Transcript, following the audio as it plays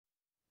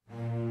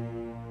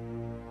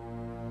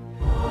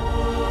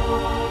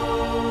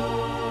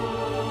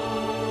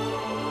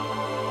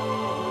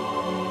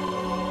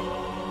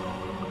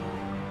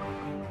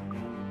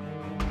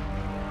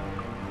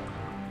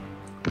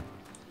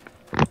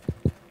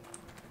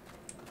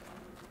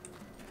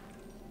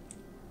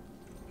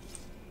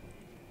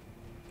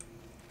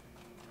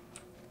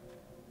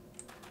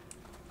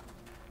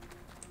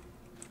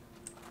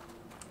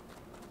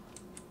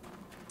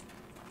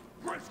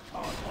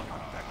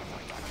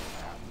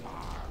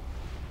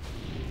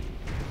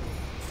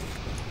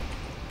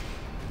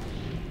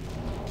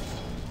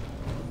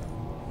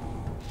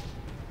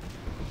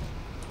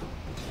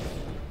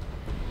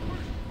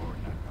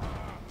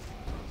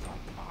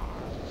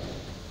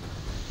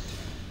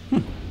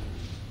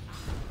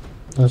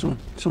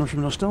Someone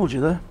from Nostalgia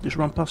there just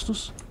ran past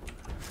us.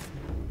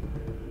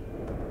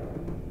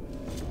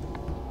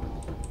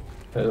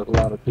 There's a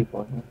lot of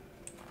people in here.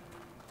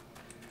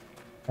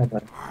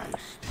 Okay.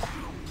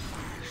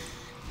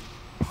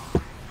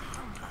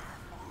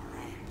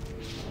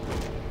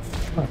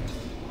 Huh.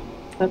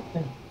 That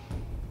thing.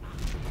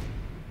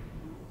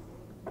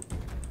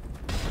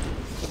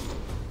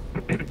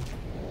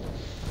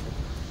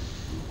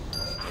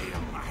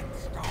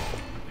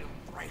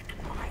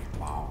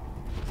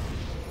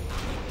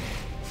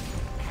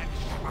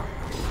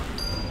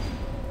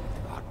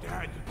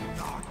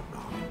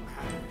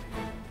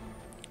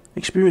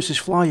 Experience is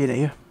flying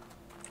here.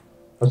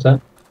 What's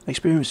that?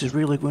 Experience is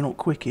really going up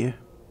quick here.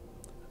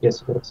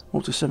 Yes, it is.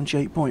 Up to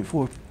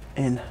 78.4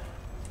 in.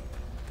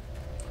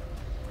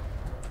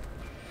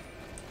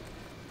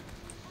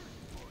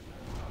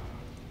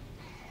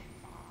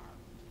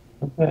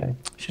 Okay.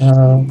 She's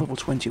level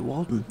 20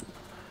 Warden.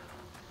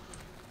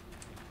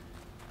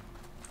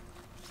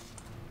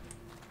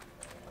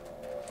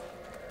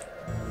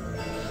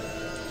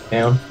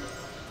 Down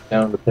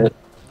the pit.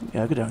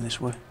 Yeah, I'll go down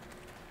this way.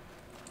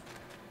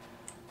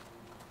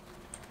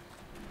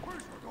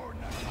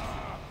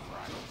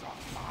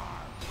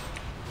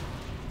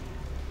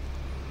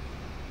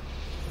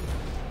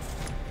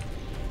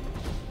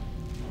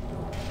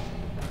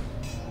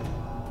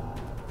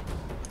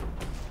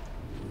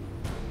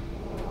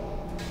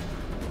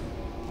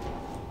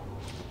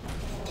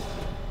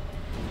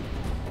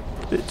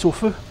 Bit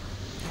tougher,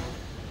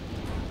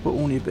 but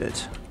only a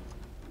bit.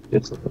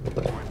 Just a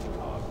little bit.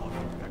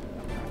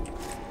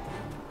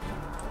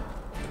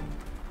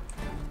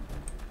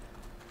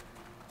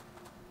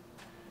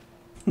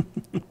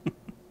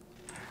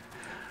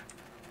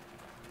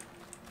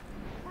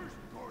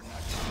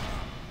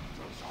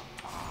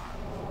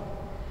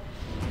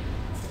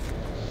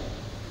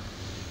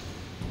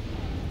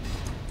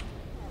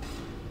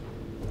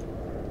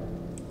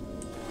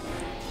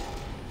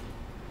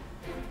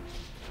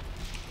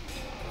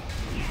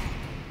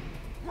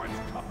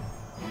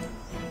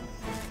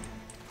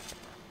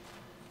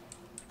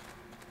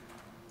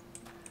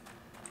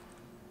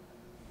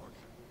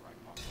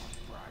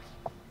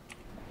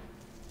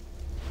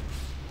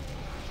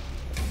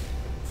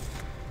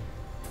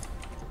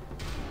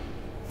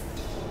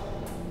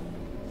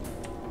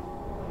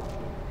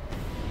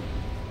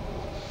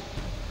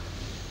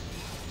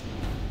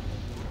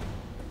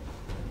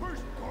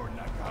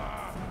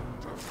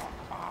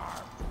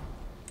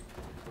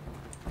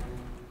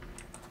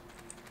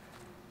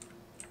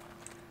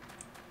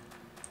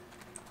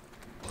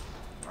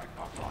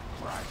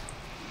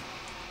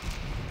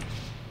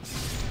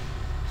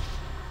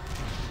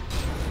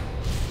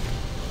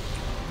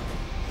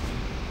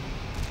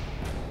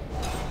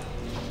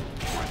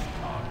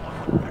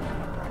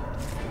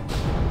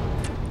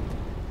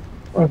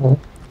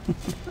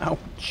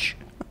 Ouch.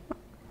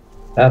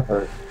 That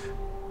hurt.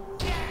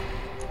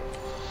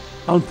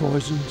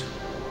 Unpoisoned.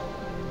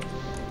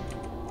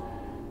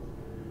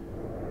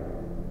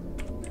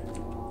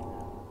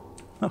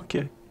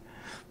 Okay.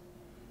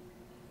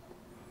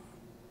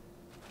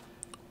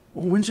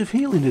 Oh, Winds of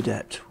Healing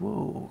Adept.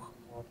 Whoa.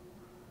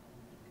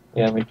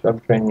 Yeah, I'm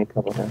training a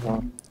couple here,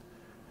 huh?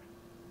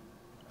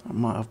 I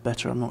might have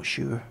better, I'm not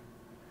sure.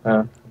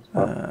 Oh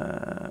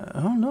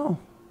no.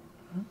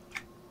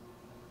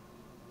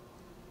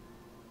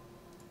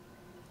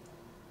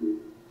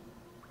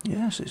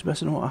 Yes, it's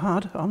better than what I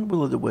had. I'm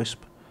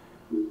Will-o'-the-Wisp.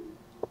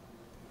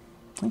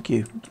 Thank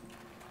you.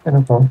 Yeah,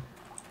 no problem.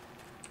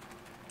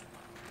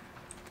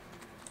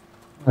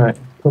 Alright,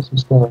 put some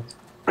stones.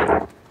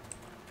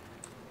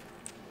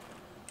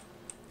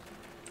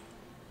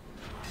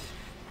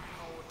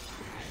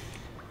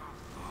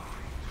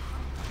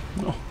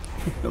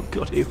 Oh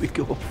god, here we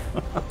go.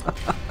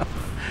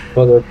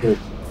 Well, they're good.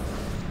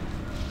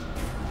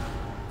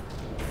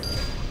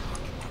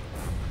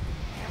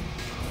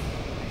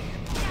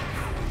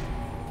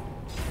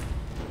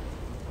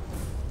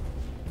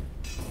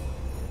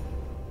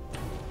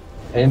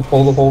 And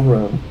pull the whole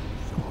room.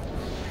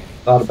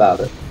 Thought about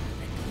it.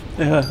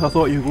 Yeah, I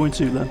thought you were going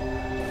to then.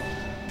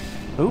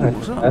 Oh,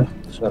 what's that?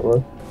 That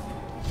was.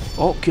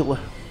 Oh, killer.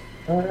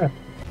 Oh, yeah.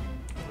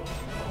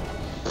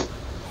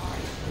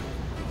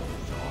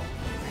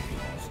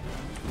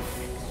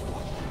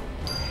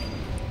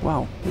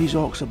 Wow, these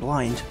orcs are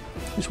blind.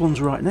 This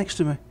one's right next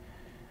to me.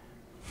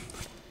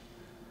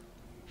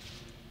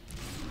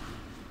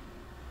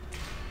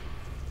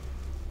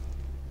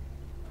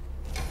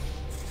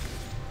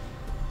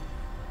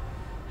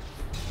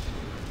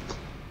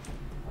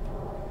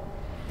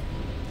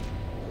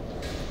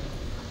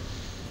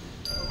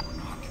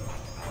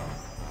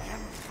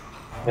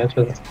 Yeah,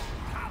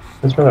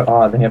 it's rather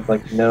odd. They have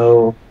like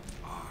no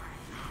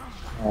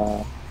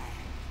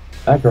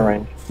aggro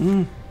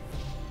range.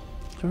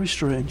 Very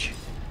strange.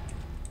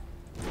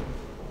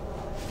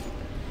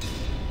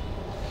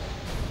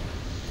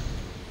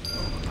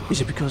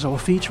 Is it because our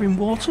feet are in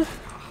water?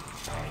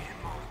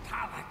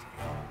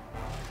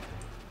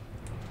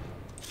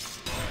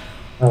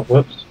 Oh,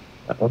 whoops.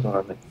 That wasn't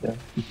what I meant to do.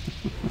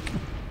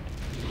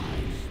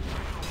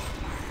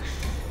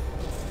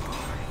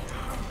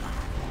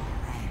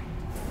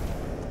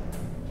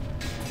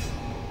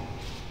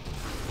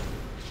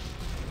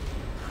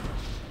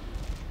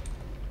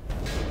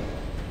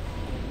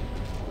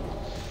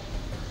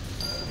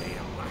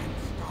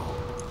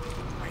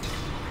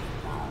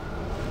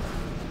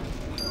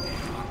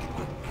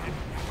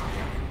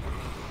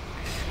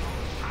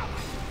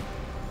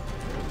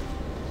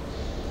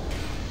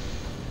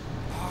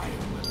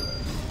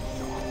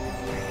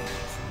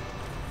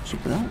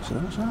 Something else there,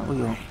 what's that we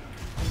got?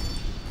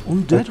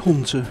 Undead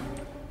Hunter.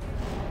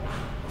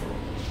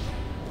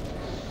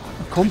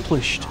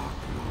 Accomplished.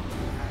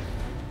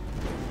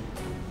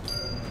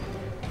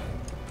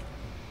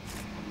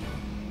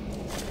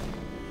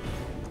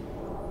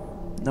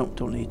 Nope,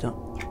 don't need that.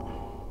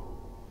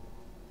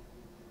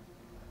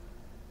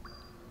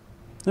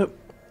 Nope.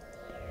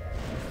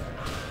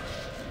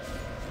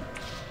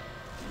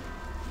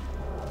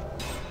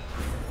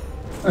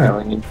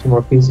 Alright, we need 2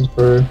 more pieces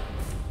for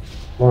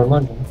more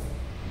London.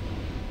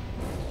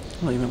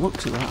 I don't even look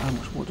to that. How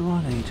much? What do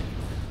I need?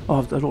 Oh,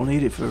 I don't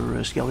need it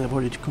for Skelly. I've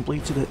already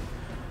completed it.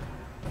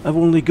 I've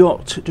only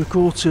got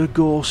Dakota,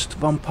 Ghost,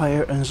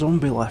 Vampire, and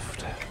Zombie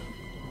left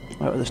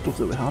out of the stuff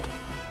that we had.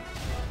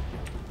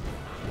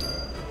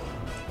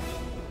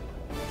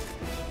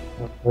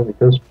 Where's the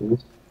ghost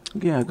piece?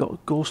 Yeah, I got a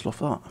Ghost off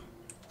that.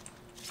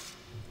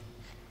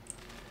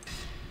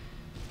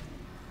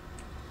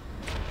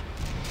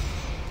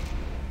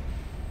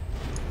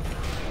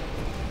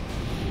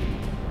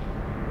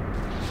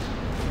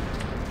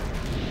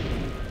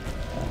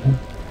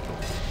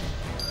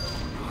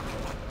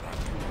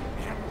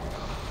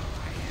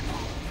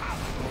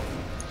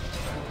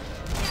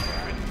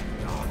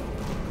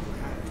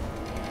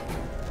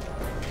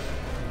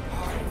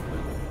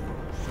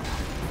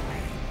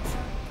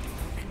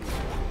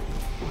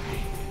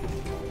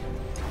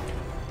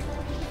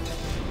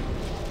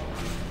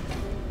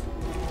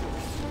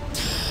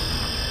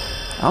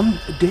 I'm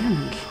a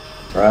ding.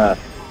 Right.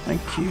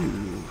 Thank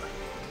you.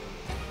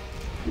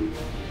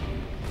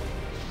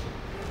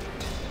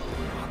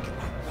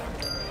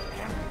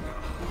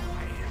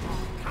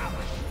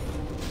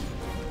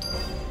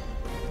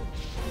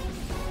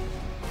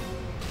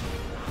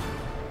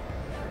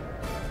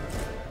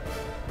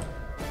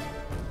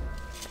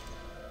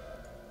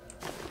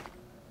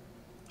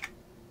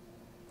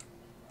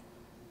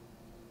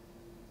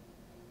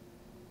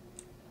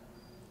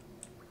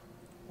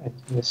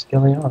 The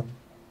Skelly on.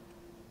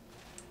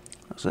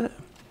 That's it.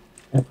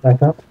 Yep,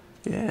 back up.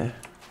 Yeah.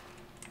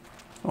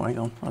 Oh, hang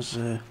on. That's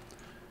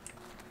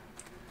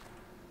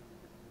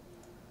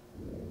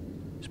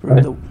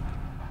Right.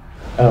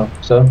 Oh,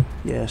 so?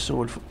 Yeah,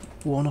 sword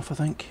worn off, I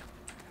think.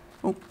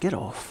 Oh, get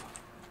off.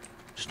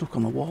 Stuck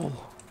on the wall.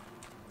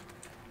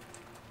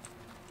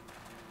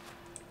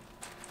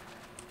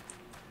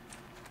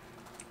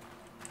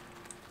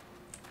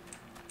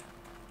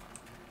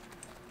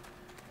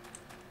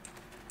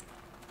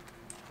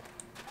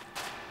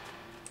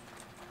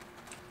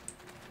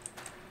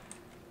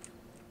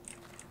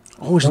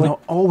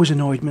 Always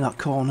annoyed me that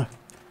corner.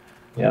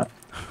 Yeah.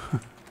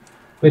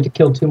 We have to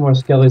kill 2 more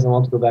skellies and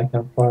we'll have to go back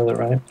down farther,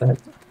 right? That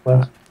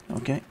quest.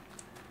 Okay.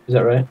 Is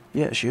that right?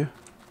 Yeah, sure.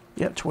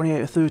 Yep,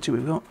 28 or 30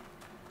 we've got.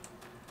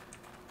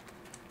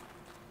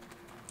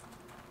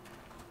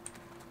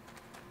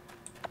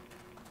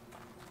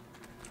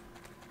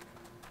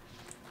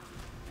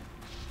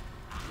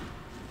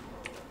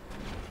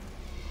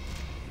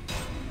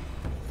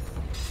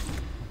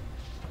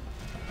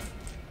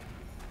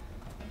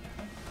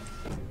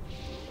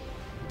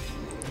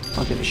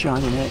 I'll get a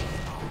shiny, mate.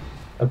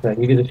 Okay,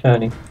 you get a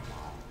shiny.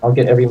 I'll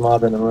get every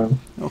mob in the room.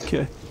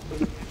 Okay.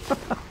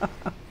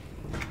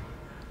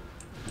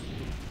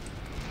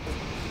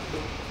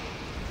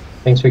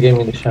 Thanks for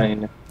giving me the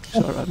shiny. It's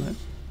alright,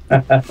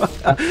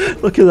 mate.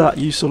 Look at that,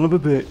 you son of a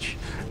bitch.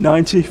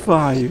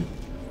 95.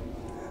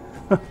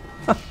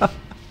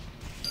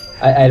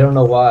 I don't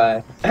know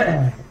why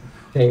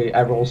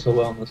I roll so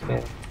well in this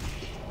game.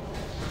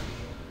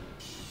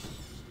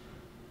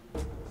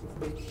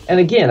 And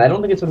again, I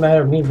don't think it's a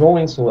matter of me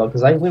rolling so well,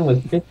 because I win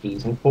with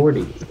 50s and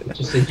 40s. It's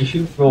just that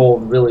you roll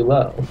really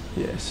low.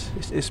 Yes,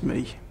 it's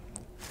me.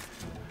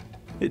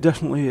 It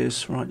definitely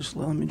is. Right, just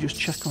let me just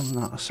check on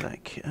that a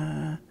sec.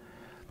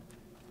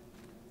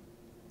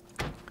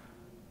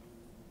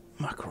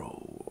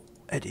 Macro,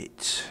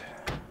 edit.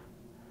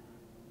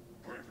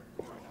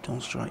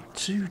 Don't strike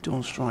 2,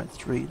 don't strike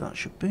 3, that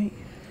should be.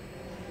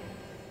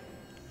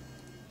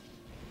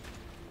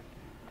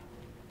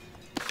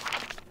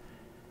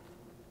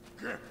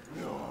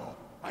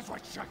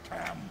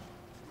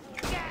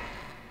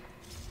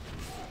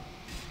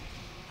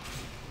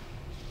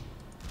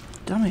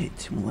 Damn it,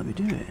 it won't let me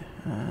do it.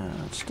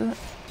 Let's do it.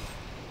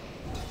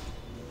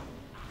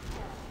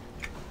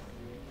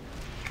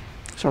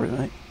 Sorry,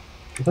 mate.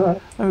 It's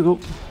alright. There we go.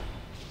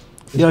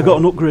 Yeah, I got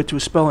an upgrade to a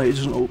spell. It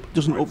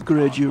doesn't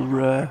upgrade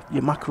your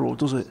macro,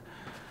 does it?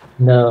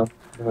 No,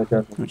 no it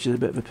doesn't. Which is a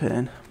bit of a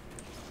pain.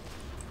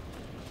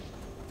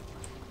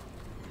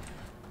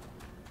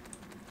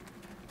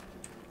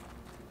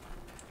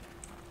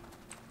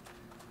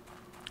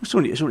 It's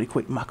only a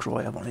quick macro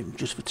I have on him,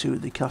 just for 2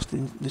 of the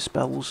casting the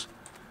spells.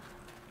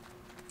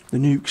 The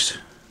nukes.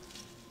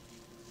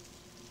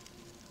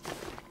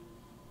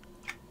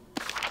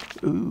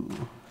 Ooh.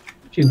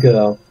 Where'd you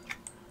go?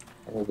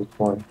 I rolled a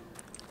 20.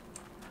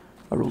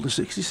 I rolled a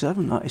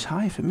 67, that is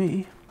high for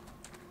me.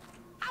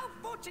 How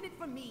fortunate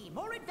for me!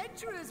 More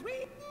adventurers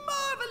with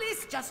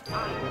marvelous just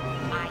fine.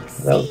 I That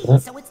see.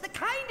 was So it's the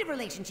kind of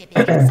relationship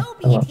it is. So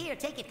be it. Here,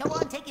 take it. Go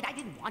on, take it. I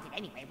didn't want it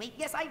anyway. Wait,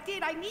 yes, I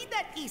did. I need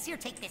that piece. Here,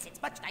 take this.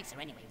 It's much nicer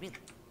anyway, really.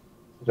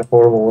 It's a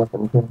horrible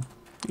weapon, too.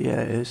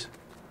 Yeah, it is.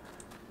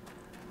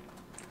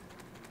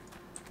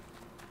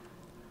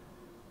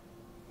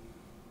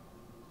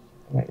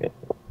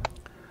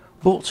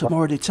 But I'm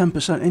already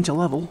 10% into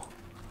level.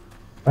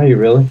 Are you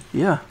really?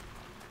 Yeah.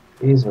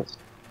 Jesus.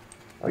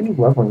 Why are you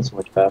leveling so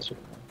much faster?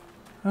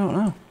 I don't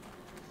know.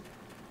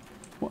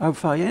 How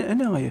far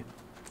in are you?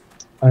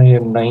 I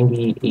am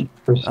 98%.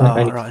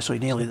 Oh, right, so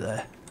you're nearly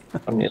there.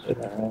 I'm nearly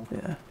there, right?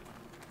 Yeah.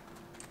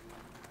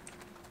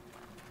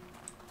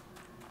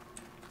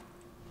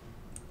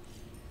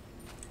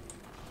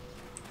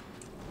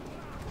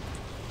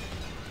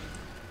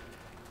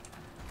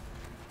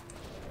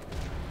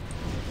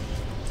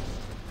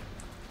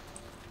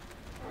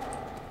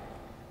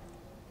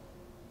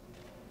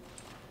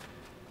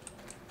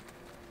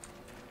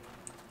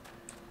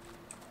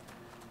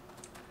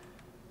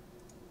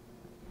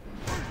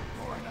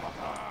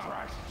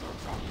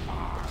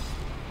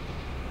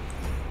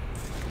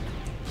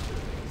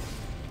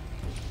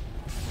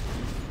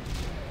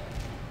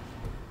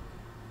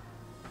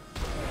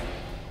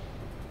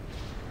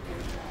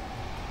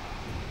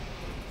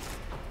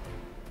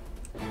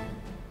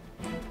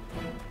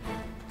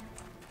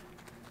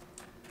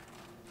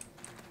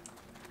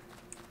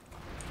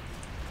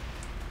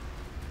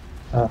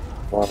 Ah,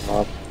 a lot of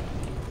mobs.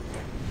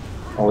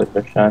 Always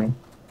they're shiny.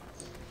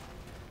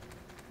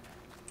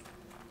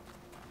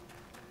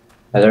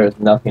 And there is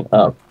nothing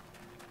up.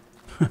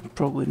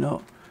 Probably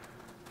not.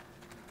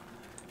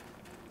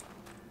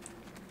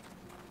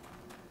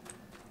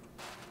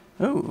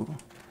 Oh.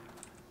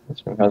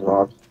 This room has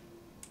mobs.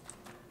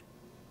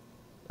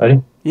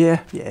 Ready?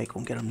 Yeah, yeah, go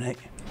and get him, Nick.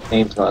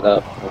 Name's not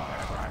up.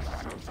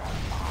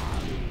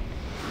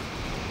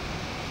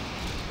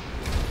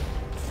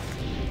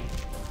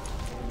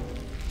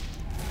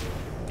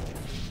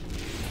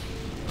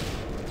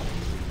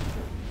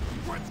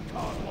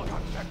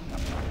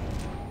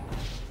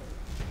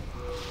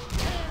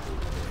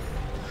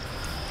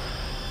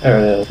 There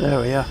it is.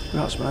 There we are.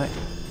 That's mate.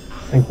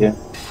 Thank you.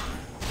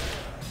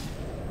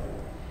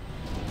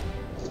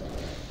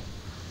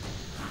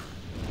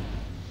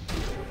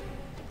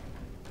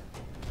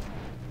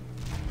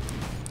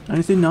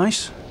 Anything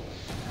nice?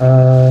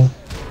 Can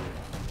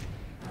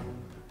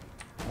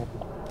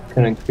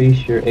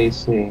increase your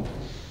AC. You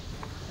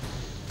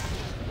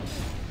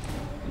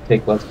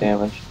take less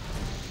damage.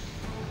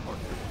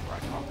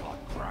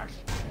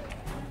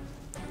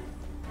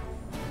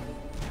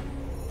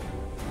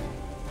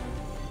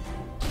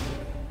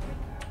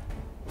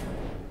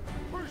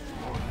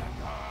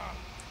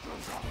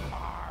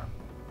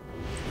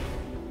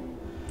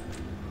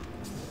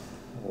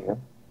 There you go.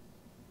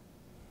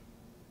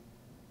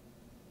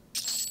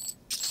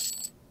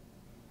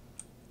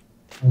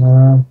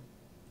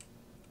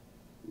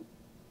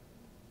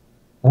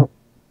 Oh,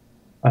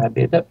 I'd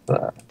be adept for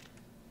that.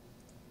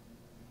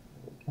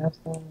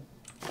 Castle.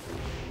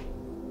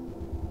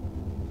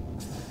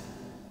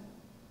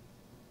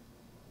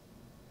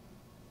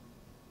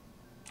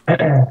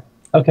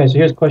 Okay, so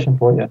here's a question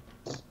for you.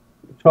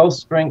 12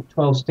 strength,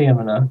 12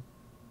 stamina,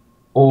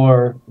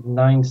 or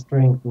 9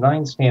 strength,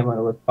 9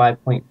 stamina with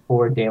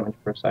 5.4 damage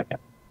per second.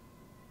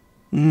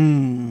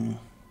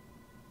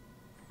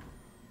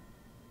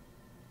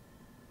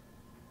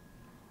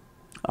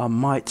 I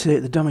might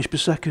take the damage per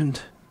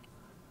second.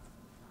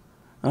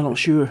 I'm not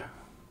sure.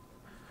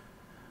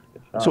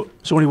 So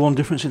it's only one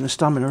difference in the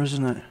stamina,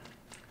 isn't it?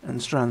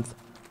 And strength.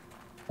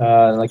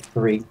 Like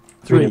 3.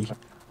 3?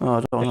 Oh,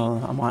 I don't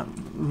know. I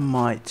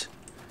might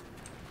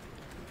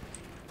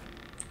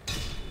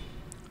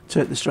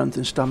take the strength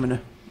and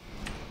stamina.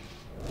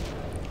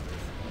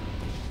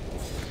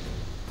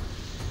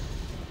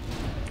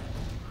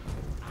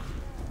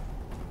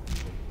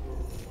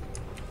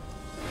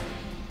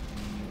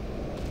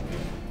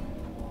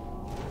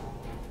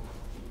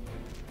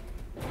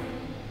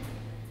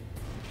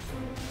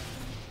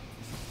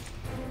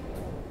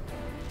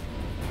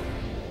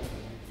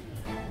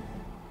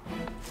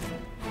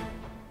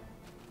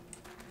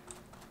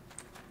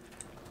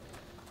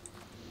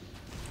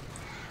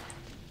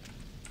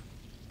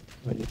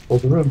 Ready for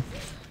the room.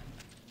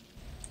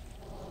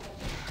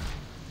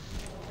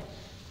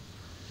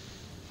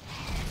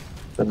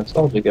 The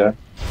nostalgia guy.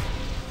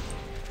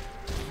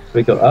 Should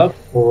we go up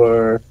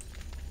or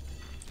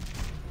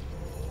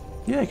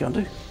Yeah, you can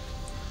do.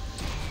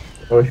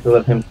 should we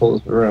let him pull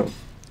his room?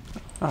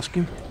 Ask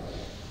him.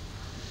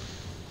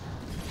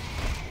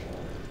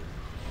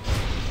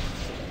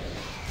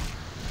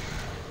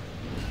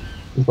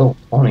 He's level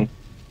 20.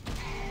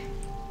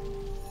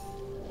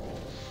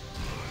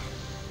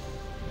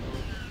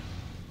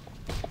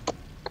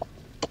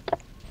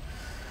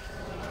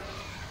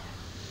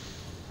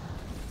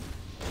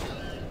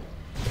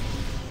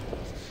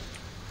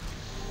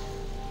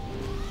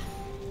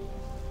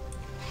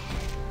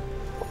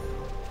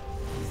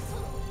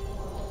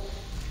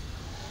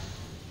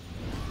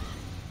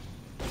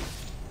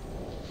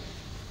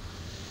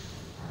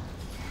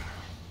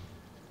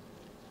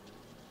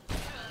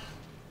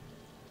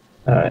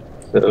 Alright,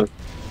 so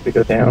we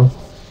go down.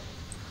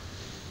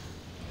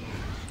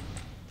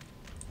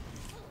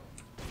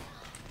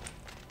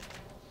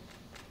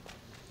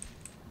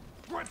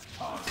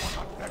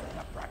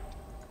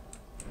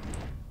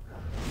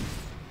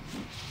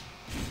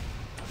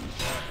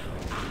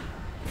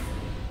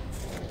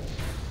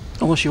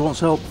 Unless she wants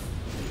help.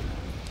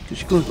 Because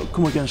she's going to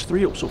come against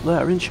 3-ups up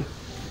there, isn't she?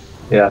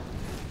 Yeah.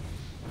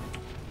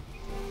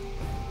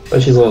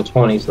 But she's level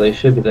 20, so they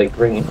should be like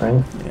green,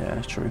 right? Yeah,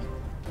 that's true.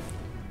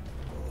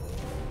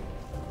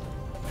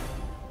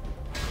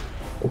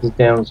 This is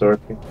down,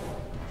 Zophy.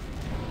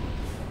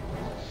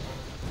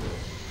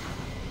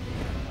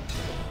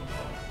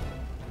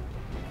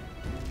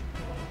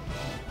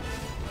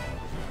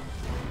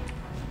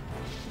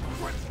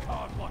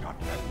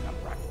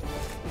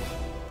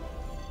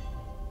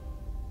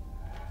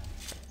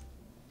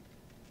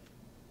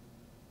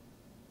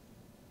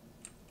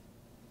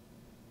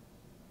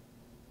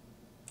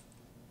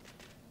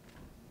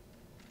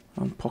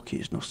 And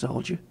Pocket's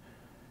nostalgia.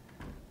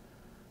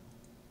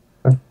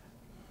 Huh?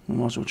 We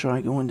might as well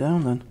try going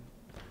down then.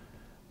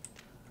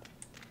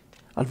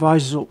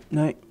 Advisor's up,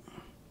 Nate.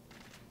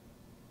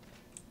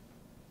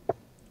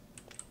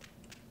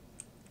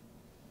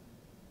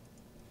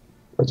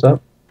 What's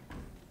up?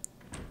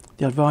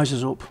 The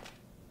advisor's up.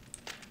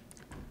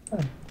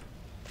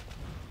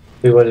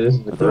 See what it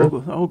is? The They're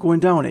bird? all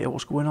going down here.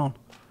 What's going on?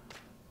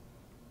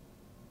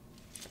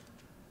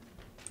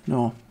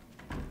 No.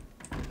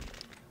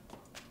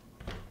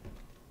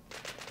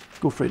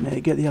 Go for it,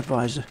 Nate. Get the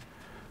advisor.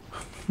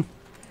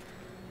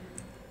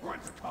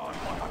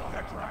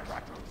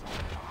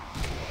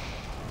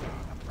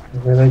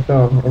 Where they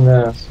go? In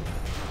the ass.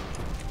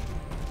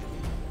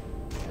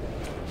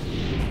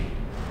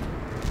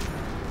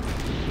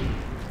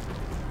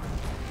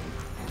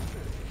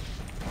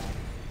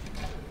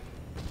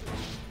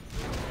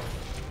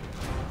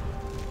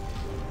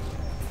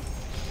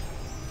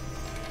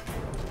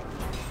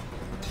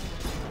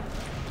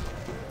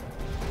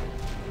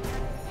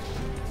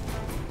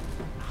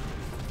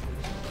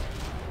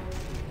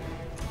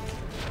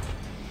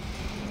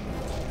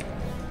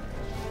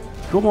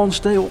 Come on,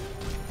 stay up.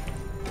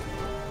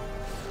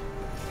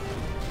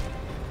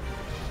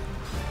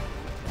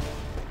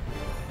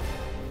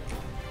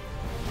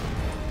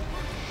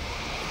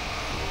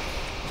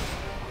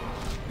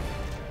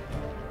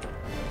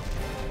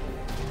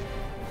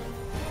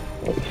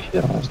 Holy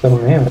shit, I was double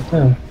ram it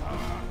too.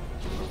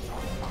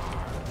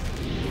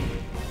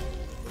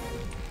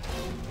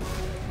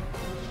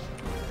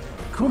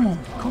 Come on,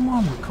 come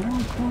on, come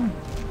on, come on.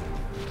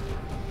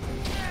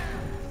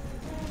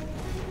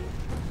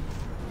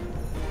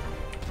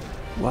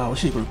 Wow,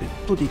 this is going to be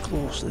bloody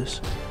close, this.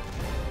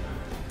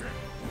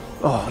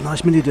 Oh,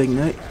 nice mini dig,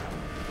 Nate.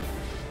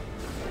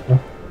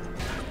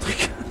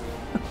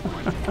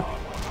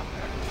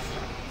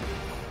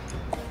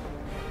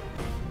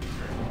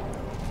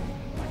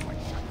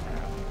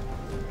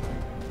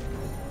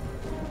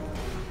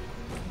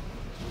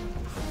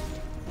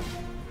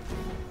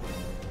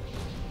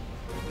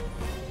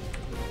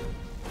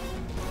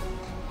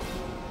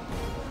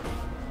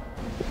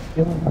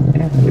 You're on the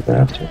hand, you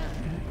bastard.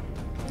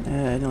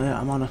 Yeah, no, yeah,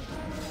 I'm on a...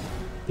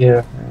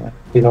 Yeah,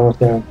 he's almost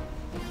down.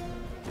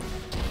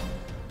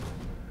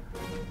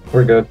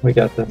 We're good, we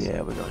got this.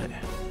 Yeah, we got it.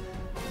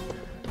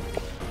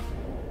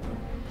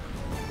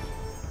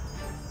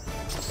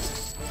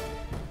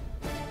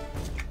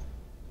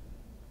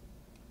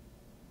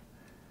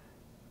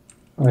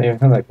 I don't even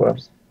have that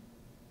gloves.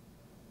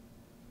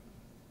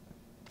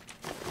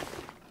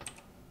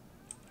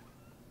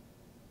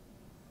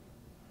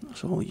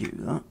 That's all you,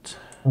 that.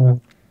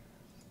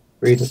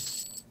 Read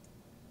it.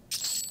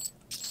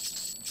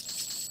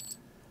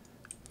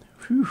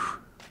 Phew.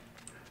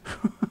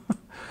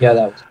 Yeah,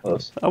 that was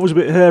close. I was a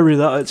bit hairy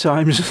that at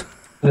times.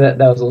 That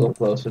was a little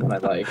closer than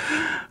I'd like.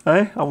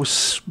 Eh? I was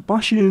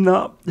smashing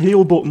that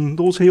heal button,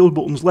 those heal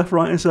buttons left,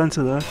 right and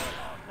centre there.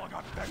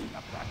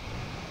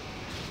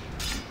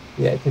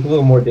 Yeah, it took a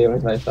little more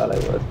damage than I thought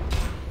I would.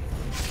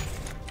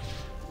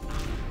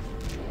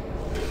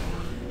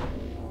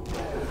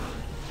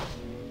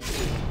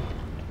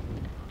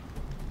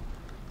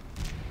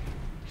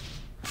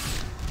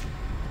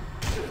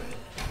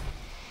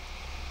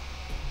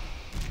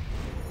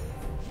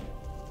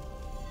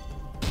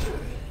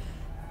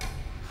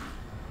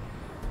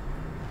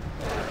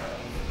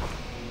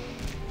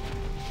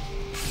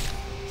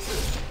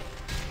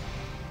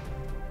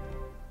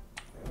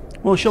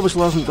 Well, she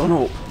obviously hasn't gone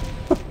up.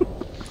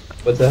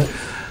 What's that?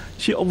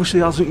 She obviously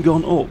hasn't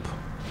gone up,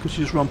 because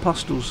she just ran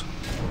past us.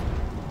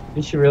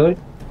 Did she really?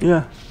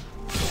 Yeah.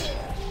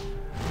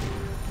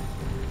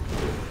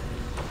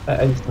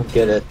 I just don't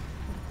get it.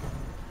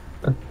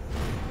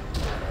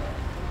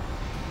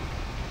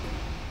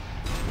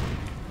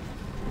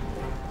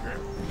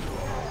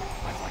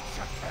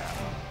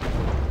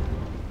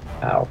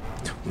 Ow.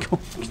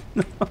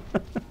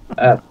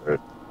 That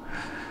hurt.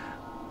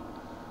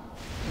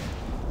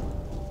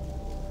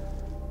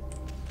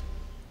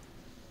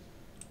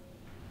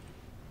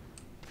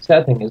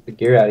 Sad thing is the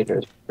gear out of here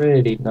is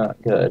pretty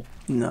not good.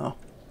 No.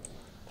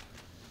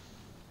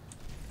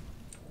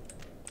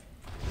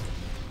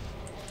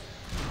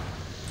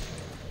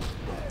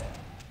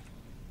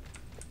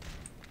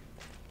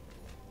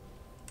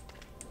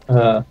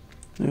 Uh,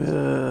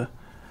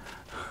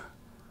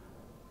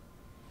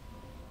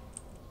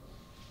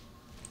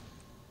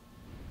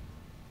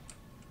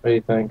 What do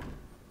you think?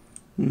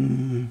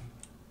 hmm.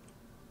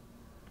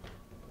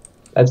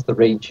 That's the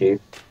raid chief.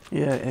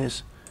 Yeah, it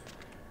is.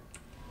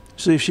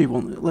 See if she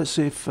wants. Let's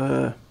see if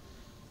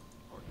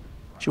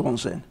she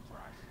wants in.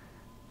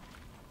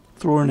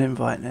 Throw her an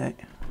invite, Nate.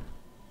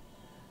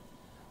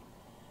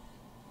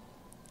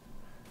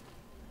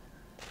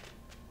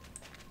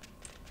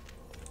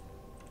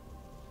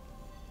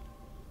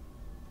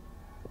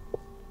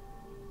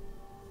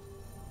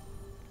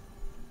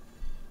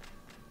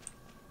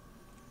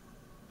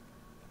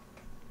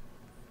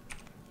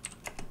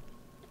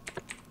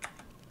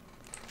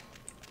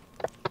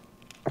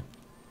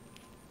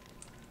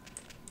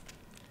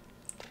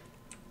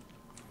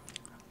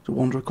 The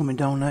Wanderer coming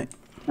down, Nate.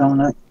 No,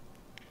 no.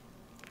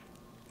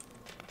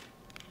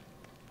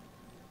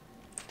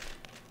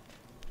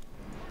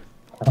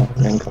 Oh,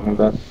 he ain't coming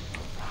back.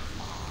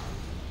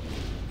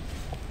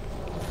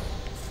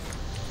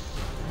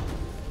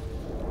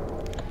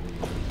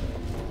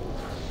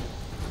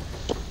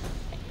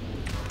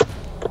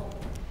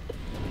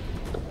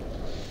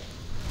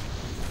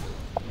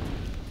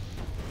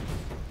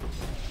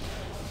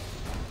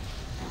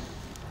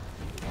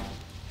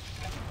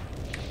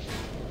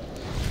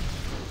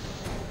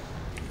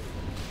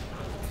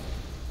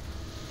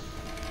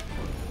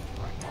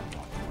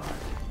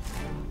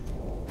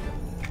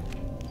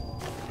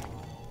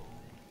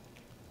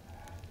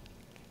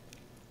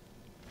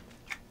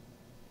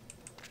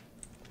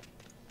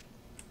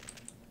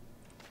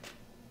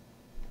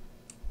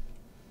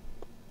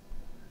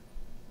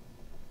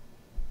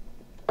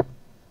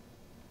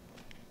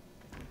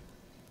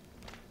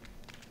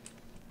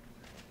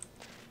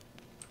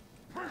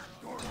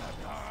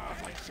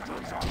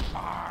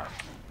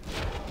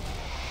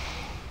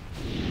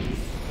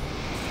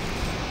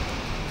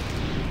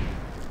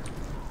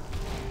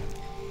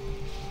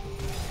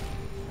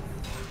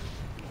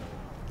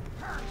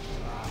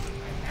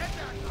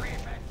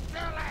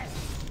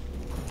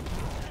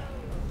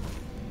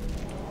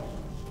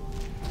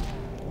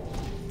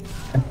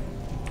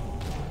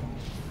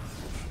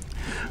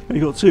 You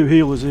got two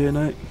healers here,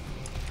 Nate.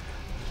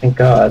 Thank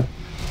God.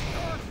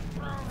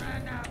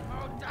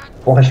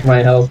 Watch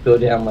my health go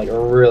down like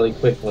really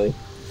quickly.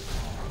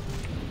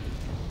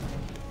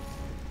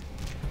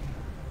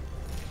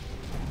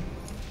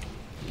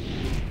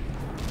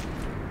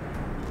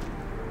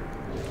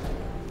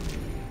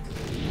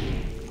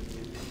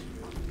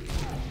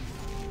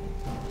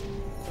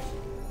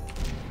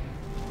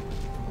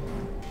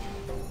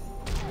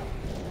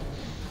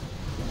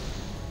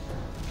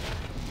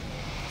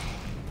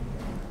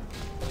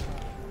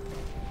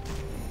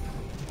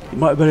 You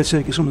might better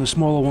take some of the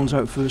smaller ones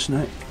out first,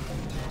 Nate.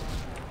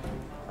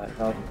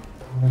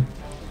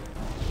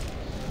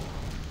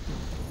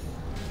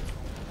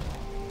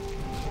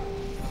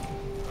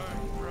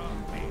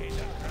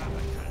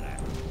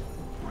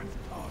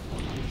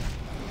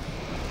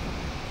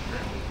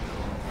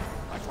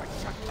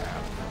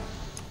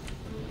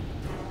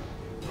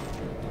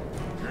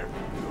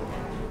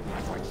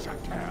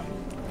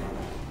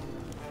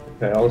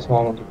 Okay, all the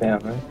small ones are down,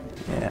 right?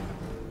 Yeah.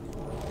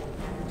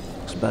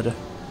 It's better.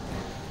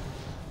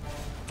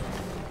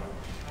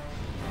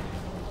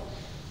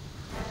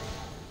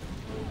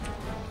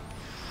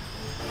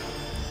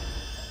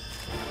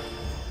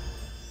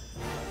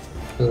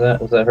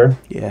 Was that her?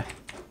 Yeah.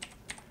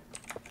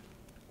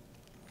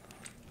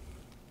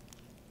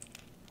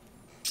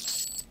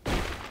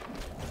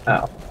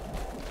 Ow.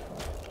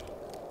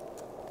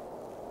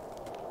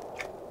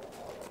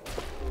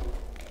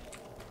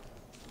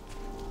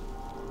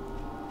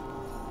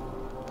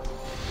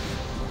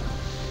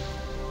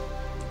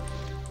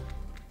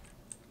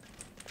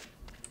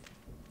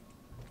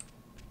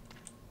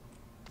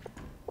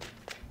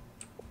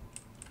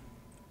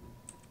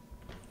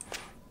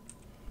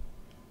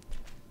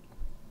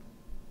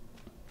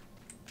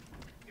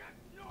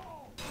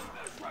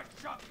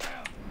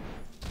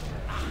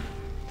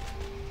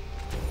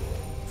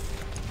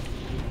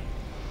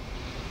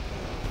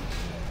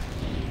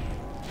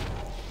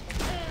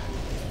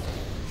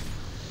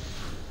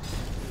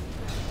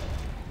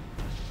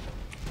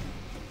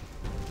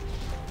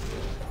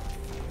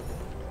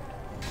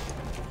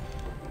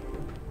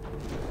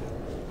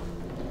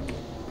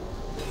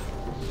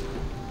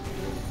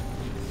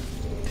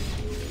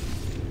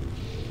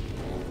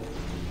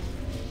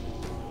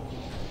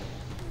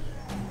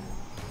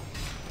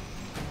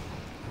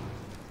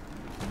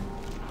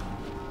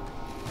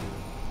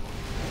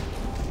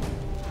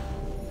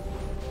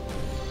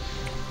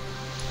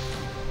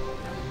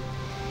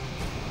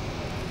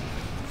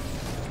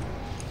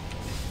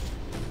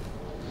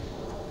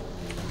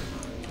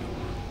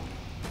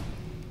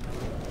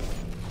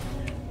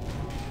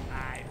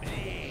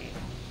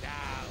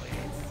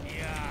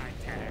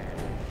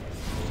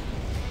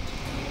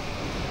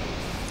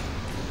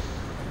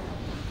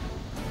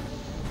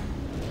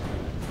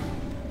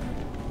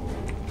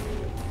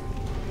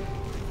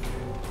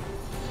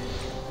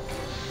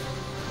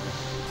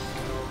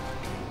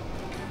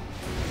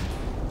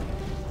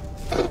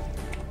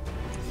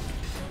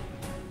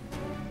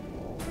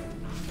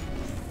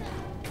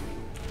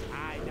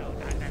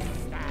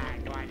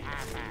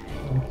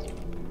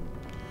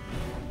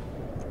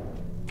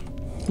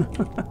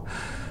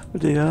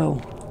 Bloody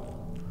hell.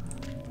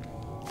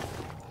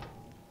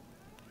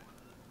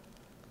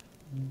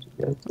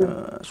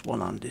 That's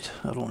one-handed.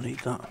 I don't need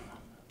that.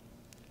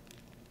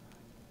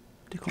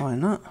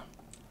 Decline that.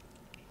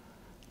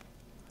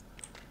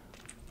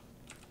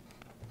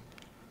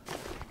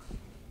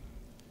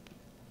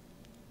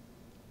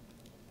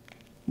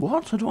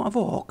 What? I don't have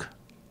orc.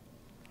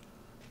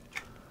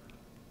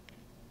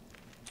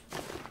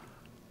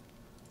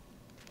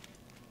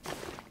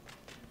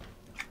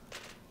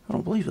 I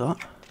don't believe that.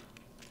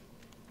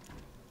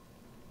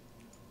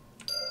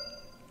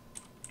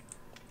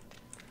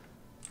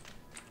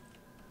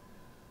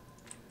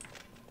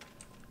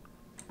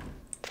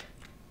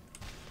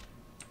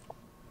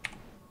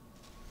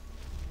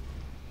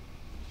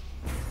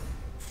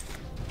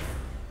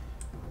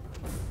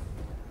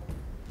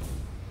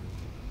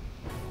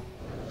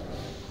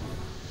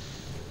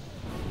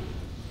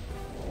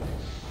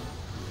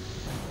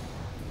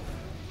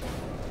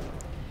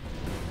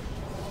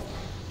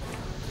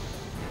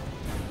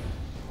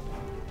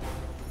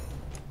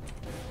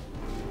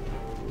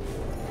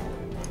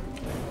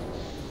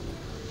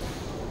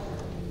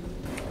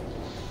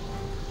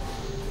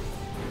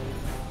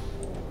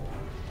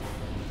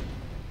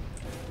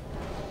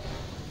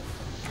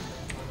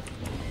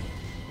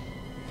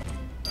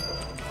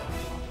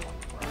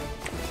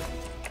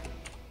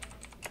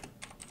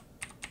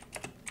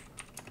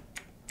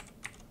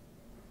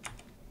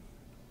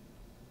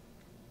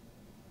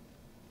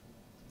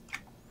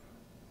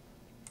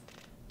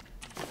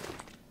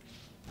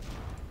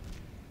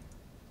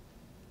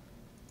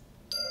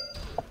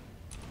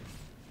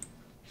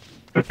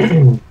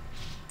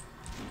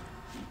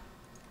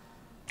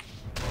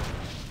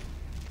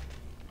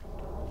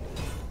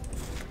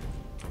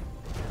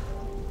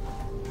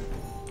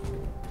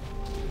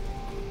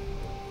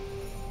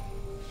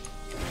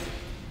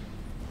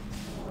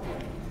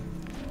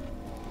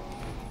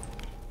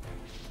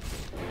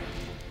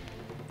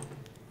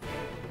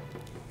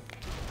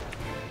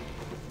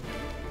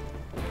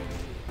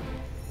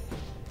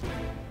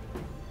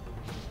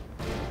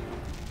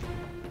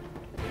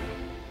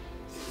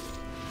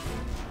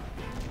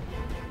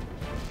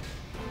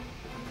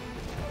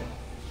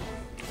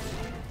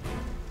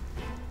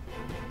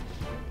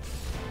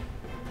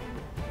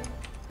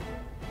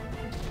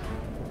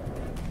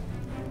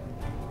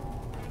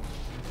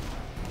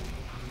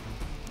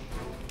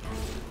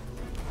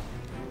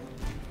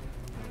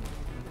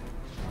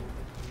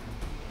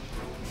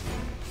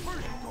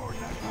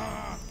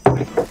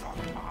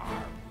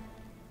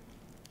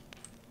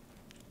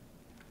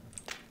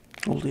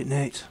 Hold it,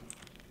 Nate.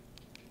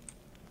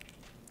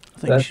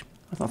 I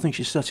think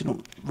she's setting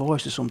up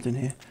voice or something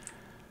here.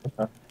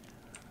 Okay.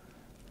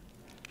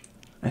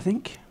 I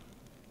think.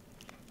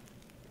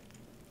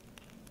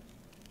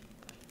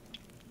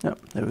 Yep,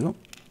 there we go.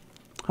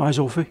 Hi,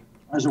 Zophy.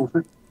 Hi,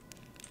 Zophy.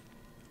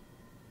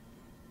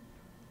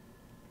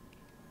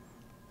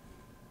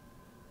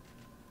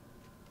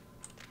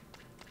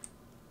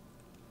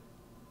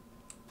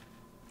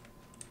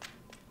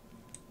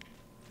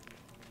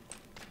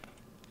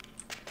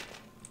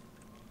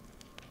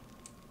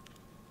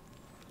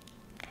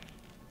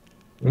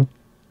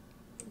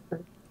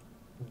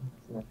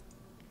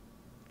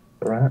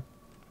 The rat.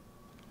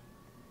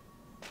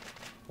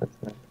 That's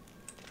me.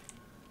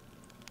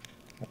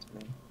 That's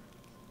me.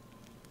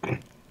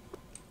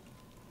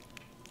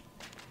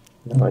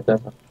 No, it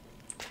doesn't.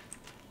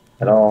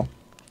 At all.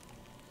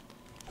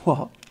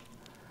 What?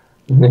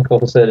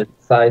 Nicole said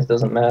size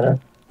doesn't matter.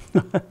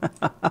 That's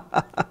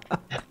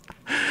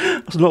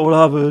not what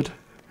I've heard.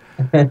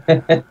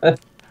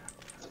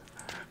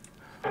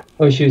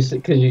 Oh, she was,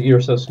 because you're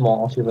so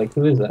small. She was like,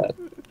 who is that?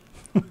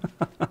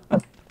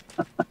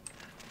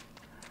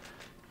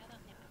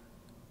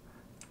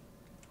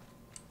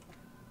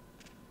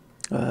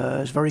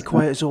 It's very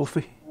quiet,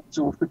 Zophy.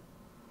 Zophy.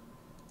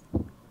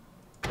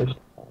 Should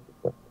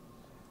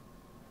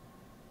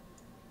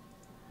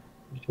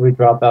we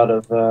drop out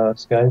of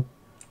Skype?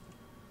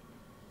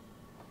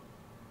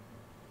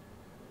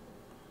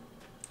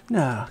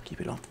 Nah, keep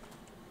it on.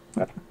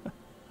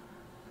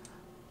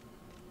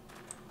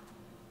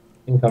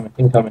 Incoming,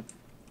 incoming.